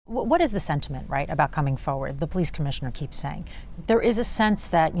What is the sentiment, right, about coming forward? The police commissioner keeps saying there is a sense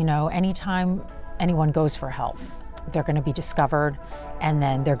that, anytime anyone goes for help, they're going to be discovered and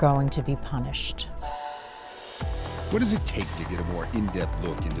then they're going to be punished. What does it take to get a more in-depth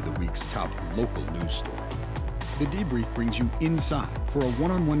look into the week's top local news story? The Debrief brings you inside for a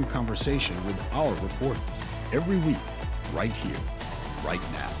one-on-one conversation with our reporters every week, right here, right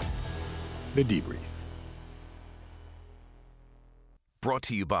now. The Debrief. Brought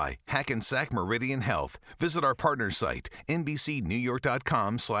to you by Hackensack Meridian Health. Visit our partner site,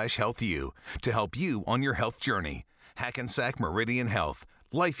 NBCNewYork.com/healthyou, to help you on your health journey. Hackensack Meridian Health.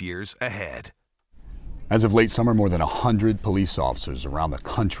 Life years ahead. As of late summer, more than 100 police officers around the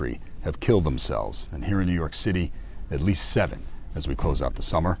country have killed themselves. And here in New York City, at least 7 as we close out the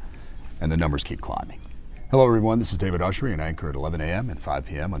summer. And the numbers keep climbing. Hello, everyone. This is David Ushery, an anchor at 11 a.m. and 5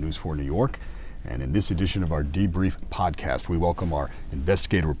 p.m. on News 4 New York. And in this edition of our Debrief podcast, we welcome our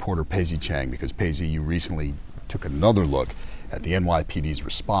investigative reporter, Paisley Chang, because Paisley, you recently took another look at the NYPD's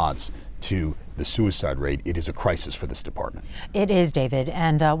response to the suicide rate. It is a crisis for this department. It is, David.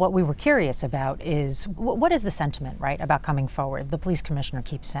 And what we were curious about is what is the sentiment, right, about coming forward? The police commissioner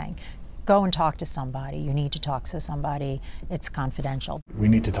keeps saying, go and talk to somebody. You need to talk to somebody. It's confidential. We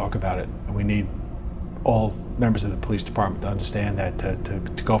need to talk about it. And we need all members of the police department to understand that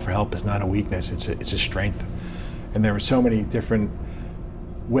to go for help is not a weakness, it's a strength. And there are so many different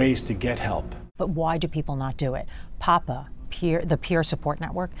ways to get help. But why do people not do it? PAPA, the Peer Support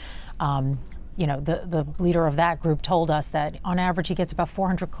Network, the leader of that group told us that on average he gets about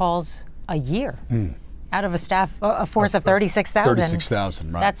 400 calls a year out of a force of 36,000.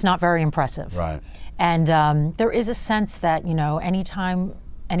 36,000, right. That's not very impressive. Right. And there is a sense that, anytime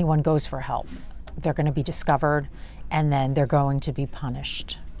anyone goes for help, they're going to be discovered and then they're going to be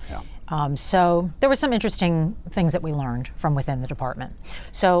punished. Yeah. So there were some interesting things that we learned from within the department.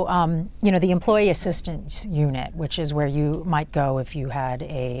 So, the employee assistance unit, which is where you might go if you had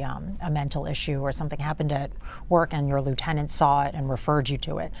a mental issue or something happened at work and your lieutenant saw it and referred you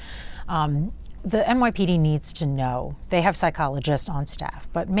to it. The NYPD needs to know, they have psychologists on staff,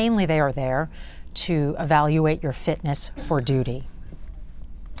 but mainly they are there to evaluate your fitness for duty.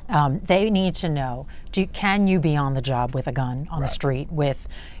 They need to know, can you be on the job with a gun on the street with,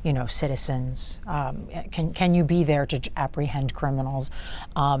 citizens? Can you be there to apprehend criminals?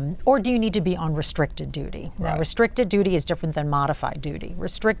 Or do you need to be on restricted duty? Now, restricted duty is different than modified duty.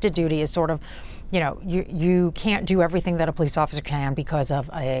 Restricted duty is sort of, you can't do everything that a police officer can because of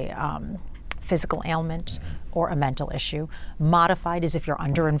a physical ailment or a mental issue. Modified is if you're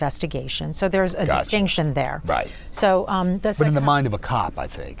under investigation. So there's a distinction there. Right. So, but in the mind of a cop, I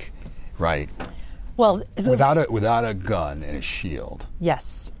think, right? Well, without a gun and a shield.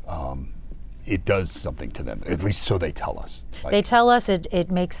 Yes. It does something to them, at least so they tell us. They tell us it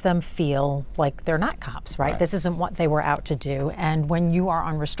makes them feel like they're not cops, right? This isn't what they were out to do. And when you are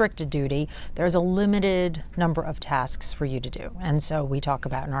on restricted duty, there's a limited number of tasks for you to do. And so we talk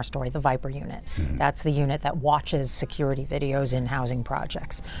about in our story the Viper unit. That's the unit that watches security videos in housing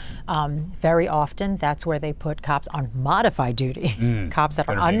projects. Very often, that's where they put cops on modified duty, cops that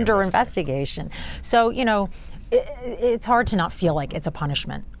are under investigation. So, it's hard to not feel like it's a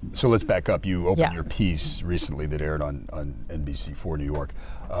punishment. So let's back up. You opened your piece recently that aired on NBC4 New York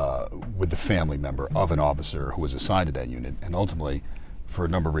with the family member of an officer who was assigned to that unit. And ultimately, for a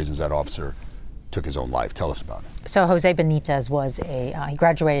number of reasons, that officer took his own life. Tell us about it. So Jose Benitez was he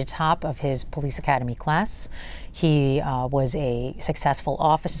graduated top of his police academy class. He was a successful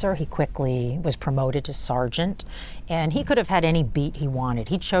officer. He quickly was promoted to sergeant, and he could have had any beat he wanted.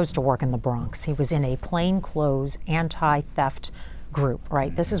 He chose to work in the Bronx. He was in a plainclothes anti-theft group,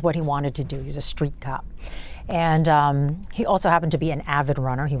 right? This is what he wanted to do. He was a street cop. And he also happened to be an avid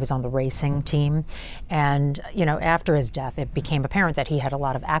runner. He was on the racing team. And, after his death, it became apparent that he had a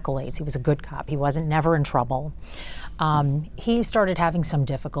lot of accolades. He was a good cop. He wasn't never in trouble. He started having some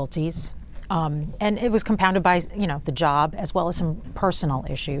difficulties. And it was compounded by, the job as well as some personal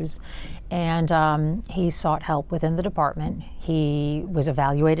issues. And he sought help within the department. He was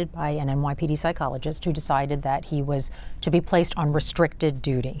evaluated by an NYPD psychologist who decided that he was to be placed on restricted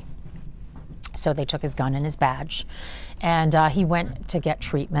duty. So they took his gun and his badge, and he went to get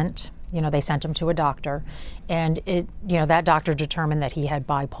treatment. They sent him to a doctor, and that doctor determined that he had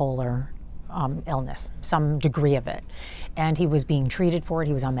bipolar illness, some degree of it, and he was being treated for it.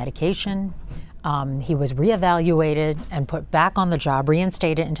 He was on medication. He was reevaluated and put back on the job,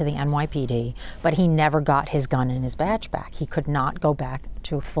 reinstated into the NYPD, but he never got his gun and his badge back. He could not go back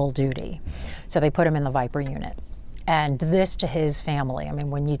to full duty. So they put him in the Viper unit. And this to his family, I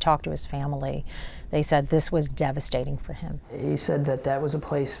mean, when you talk to his family, they said this was devastating for him. He said that that was a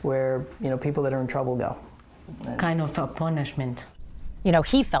place where, people that are in trouble go. Kind of a punishment.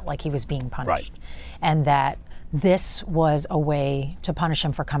 He felt like he was being punished, and that this was a way to punish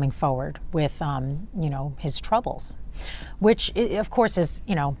him for coming forward with, his troubles, which, of course, is,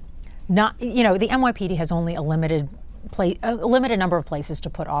 not, the NYPD has only a limited number of places to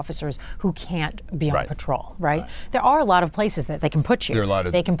put officers who can't be on patrol, right? There are a lot of places that they can put you.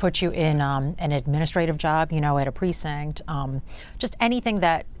 They can put you in an administrative job, at a precinct, just anything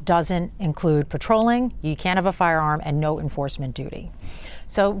that doesn't include patrolling. You can't have a firearm and no enforcement duty.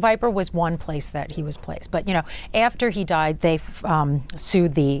 So Viper was one place that he was placed. But, after he died, they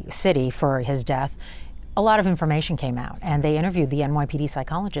sued the city for his death. A lot of information came out, and they interviewed the NYPD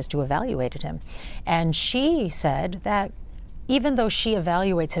psychologist who evaluated him. And she said that even though she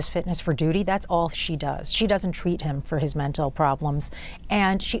evaluates his fitness for duty, that's all she does. She doesn't treat him for his mental problems,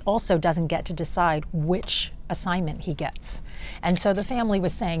 and she also doesn't get to decide which assignment he gets. And so the family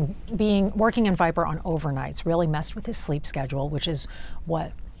was saying working in Viper on overnights really messed with his sleep schedule, which is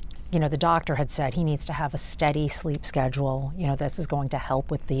what the doctor had said. He needs to have a steady sleep schedule. This is going to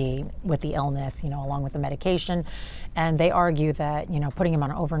help with the illness, along with the medication. And they argue that, putting him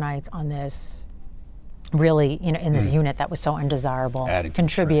on overnights on this really, in this unit that was so undesirable,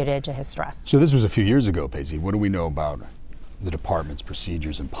 contributed to his stress. So this was a few years ago, Patsy. What do we know about the department's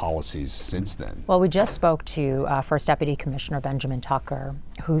procedures and policies since then? Well, we just spoke to First Deputy Commissioner Benjamin Tucker,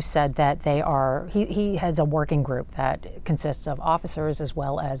 who said that he has a working group that consists of officers as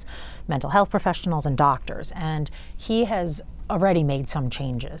well as mental health professionals and doctors, and he has already made some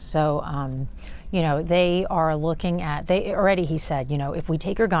changes. So, they are looking at, he said, if we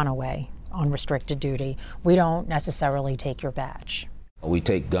take your gun away on restricted duty, we don't necessarily take your badge. We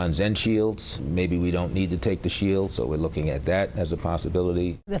take guns and shields. Maybe we don't need to take the shield, so we're looking at that as a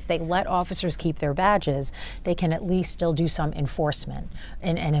possibility. If they let officers keep their badges, they can at least still do some enforcement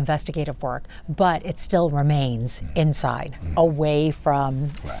and investigative work, but it still remains inside, away from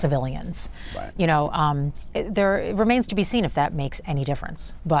civilians. It remains to be seen if that makes any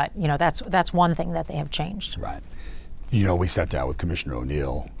difference, but that's one thing that they have changed. Right. We sat down with Commissioner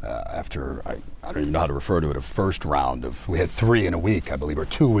O'Neill after, I don't even know how to refer to it, a first round we had 3 in a week, I believe, or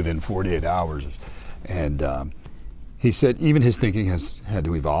 2 within 48 hours. And he said even his thinking has had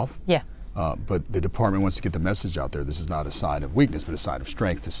to evolve. Yeah. But the department wants to get the message out there. This is not a sign of weakness, but a sign of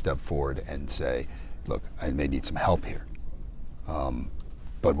strength to step forward and say, look, I may need some help here.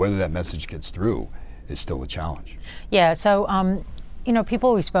 But whether that message gets through is still a challenge. Yeah, so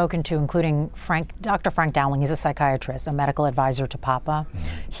people we've spoken to, including Dr. Frank Dowling, he's a psychiatrist, a medical advisor to Papa.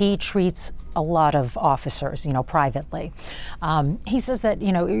 He treats a lot of officers, privately. He says that,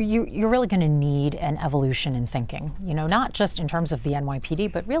 you're really going to need an evolution in thinking, not just in terms of the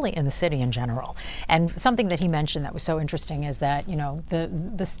NYPD, but really in the city in general. And something that he mentioned that was so interesting is that,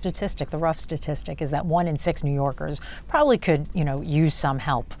 the rough statistic is that 1 in 6 New Yorkers probably could, use some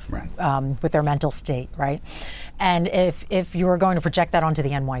help with their mental state, right? And if you were going to project that onto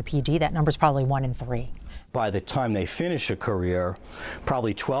the NYPD, that number's probably 1 in 3. By the time they finish a career,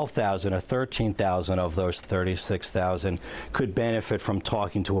 probably 12,000 or 13,000 of those 36,000 could benefit from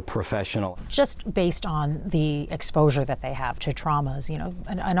talking to a professional. Just based on the exposure that they have to traumas,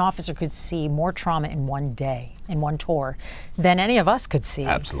 an officer could see more trauma in one day, in one tour, than any of us could see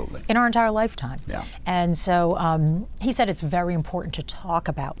in our entire lifetime. Yeah. And so he said it's very important to talk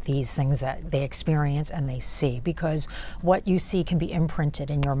about these things that they experience and they see, because what you see can be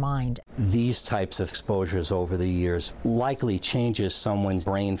imprinted in your mind. These types of exposures over the years likely changes someone's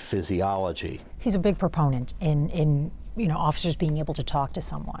brain physiology. He's a big proponent in officers being able to talk to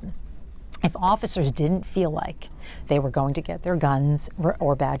someone. If officers didn't feel like they were going to get their guns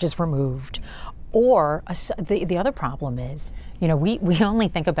or badges removed, or the other problem is, we only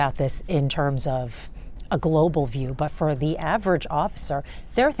think about this in terms of a global view, but for the average officer,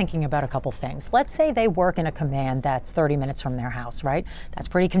 they're thinking about a couple things. Let's say they work in a command that's 30 minutes from their house, right? That's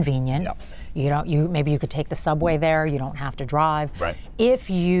pretty convenient. Yep. Maybe you could take the subway there. You don't have to drive. Right. If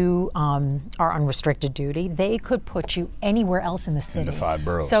you are on restricted duty, they could put you anywhere else in the city. In the 5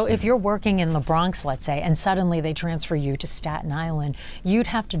 boroughs. So if you're working in the Bronx, let's say, and suddenly they transfer you to Staten Island, you'd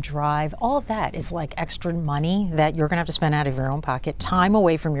have to drive. All of that is like extra money that you're going to have to spend out of your own pocket, time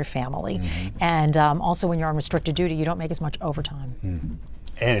away from your family, and also when you're on restricted duty, you don't make as much overtime.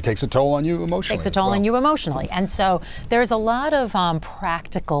 And it takes a toll on you emotionally. Takes a toll on you emotionally. And so there's a lot of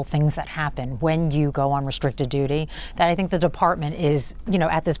practical things that happen when you go on restricted duty that I think the department is,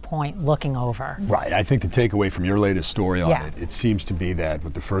 at this point looking over. Right. I think the takeaway from your latest story on it seems to be that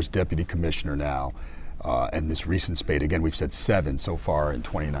with the first deputy commissioner now, And this recent spate, again, we've said 7 so far in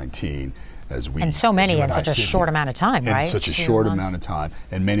 2019. And so many in such a short amount of time, right? In such a short amount of time.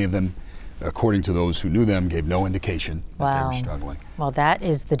 And many of them, according to those who knew them, gave no indication that they were struggling. Well, that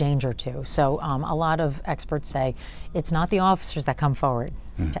is the danger too. So a lot of experts say it's not the officers that come forward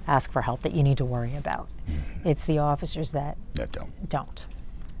to ask for help that you need to worry about. It's the officers that don't.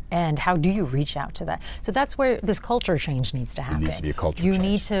 And how do you reach out to that? So that's where this culture change needs to happen. It needs to be a culture change. You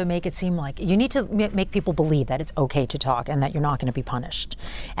need to make it seem like, you need to make people believe that it's okay to talk and that you're not going to be punished.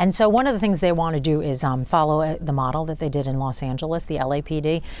 And so one of the things they want to do is follow the model that they did in Los Angeles, the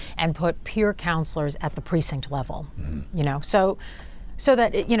LAPD, and put peer counselors at the precinct level. You know, so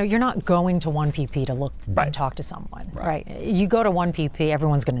that, you know, you're not going to 1PP to look and talk to someone, right? You go to 1PP,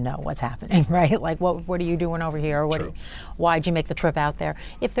 everyone's going to know what's happening, right? Like, what are you doing over here? Why'd you make the trip out there?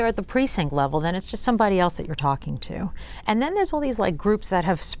 If they're at the precinct level, then it's just somebody else that you're talking to. And then there's all these like groups that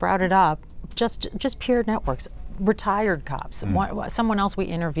have sprouted up, just peer networks, retired cops. Someone else we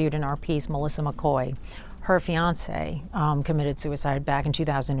interviewed in our piece, Melissa McCoy, her fiance committed suicide back in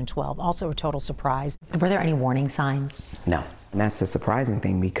 2012. Also a total surprise. Were there any warning signs? No. And that's the surprising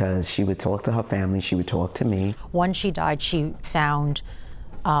thing, because she would talk to her family, she would talk to me. When she died, she found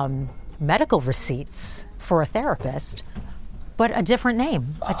medical receipts for a therapist, but a different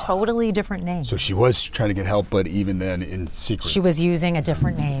name, a totally different name. So she was trying to get help, but even then in secret. She was using a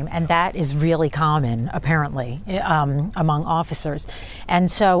different name, and that is really common, apparently, among officers. And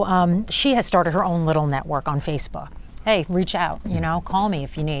so she has started her own little network on Facebook. Hey, reach out, you know, call me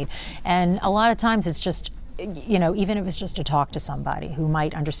if you need. And a lot of times it's just, you know, even if it's just to talk to somebody who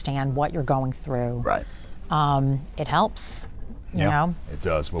might understand what you're going through. Right. It helps. You know? It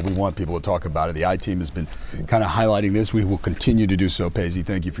does. Well, we want people to talk about it. The I-Team has been kind of highlighting this. We will continue to do so, Paisley.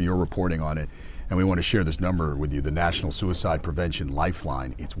 Thank you for your reporting on it. And we want to share this number with you, the National Suicide Prevention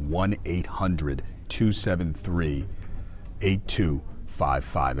Lifeline. It's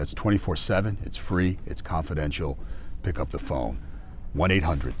 1-800-273-8255. That's 24/7. It's free. It's confidential. Pick up the phone.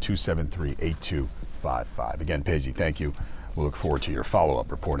 1-800-273-8255. Again, Paisley, thank you. We'll look forward to your follow-up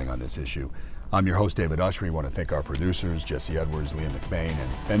reporting on this issue. I'm your host, David Usher. We want to thank our producers, Jesse Edwards, Liam McBain,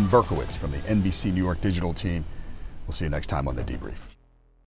 and Ben Berkowitz from the NBC New York Digital team. We'll see you next time on The Debrief.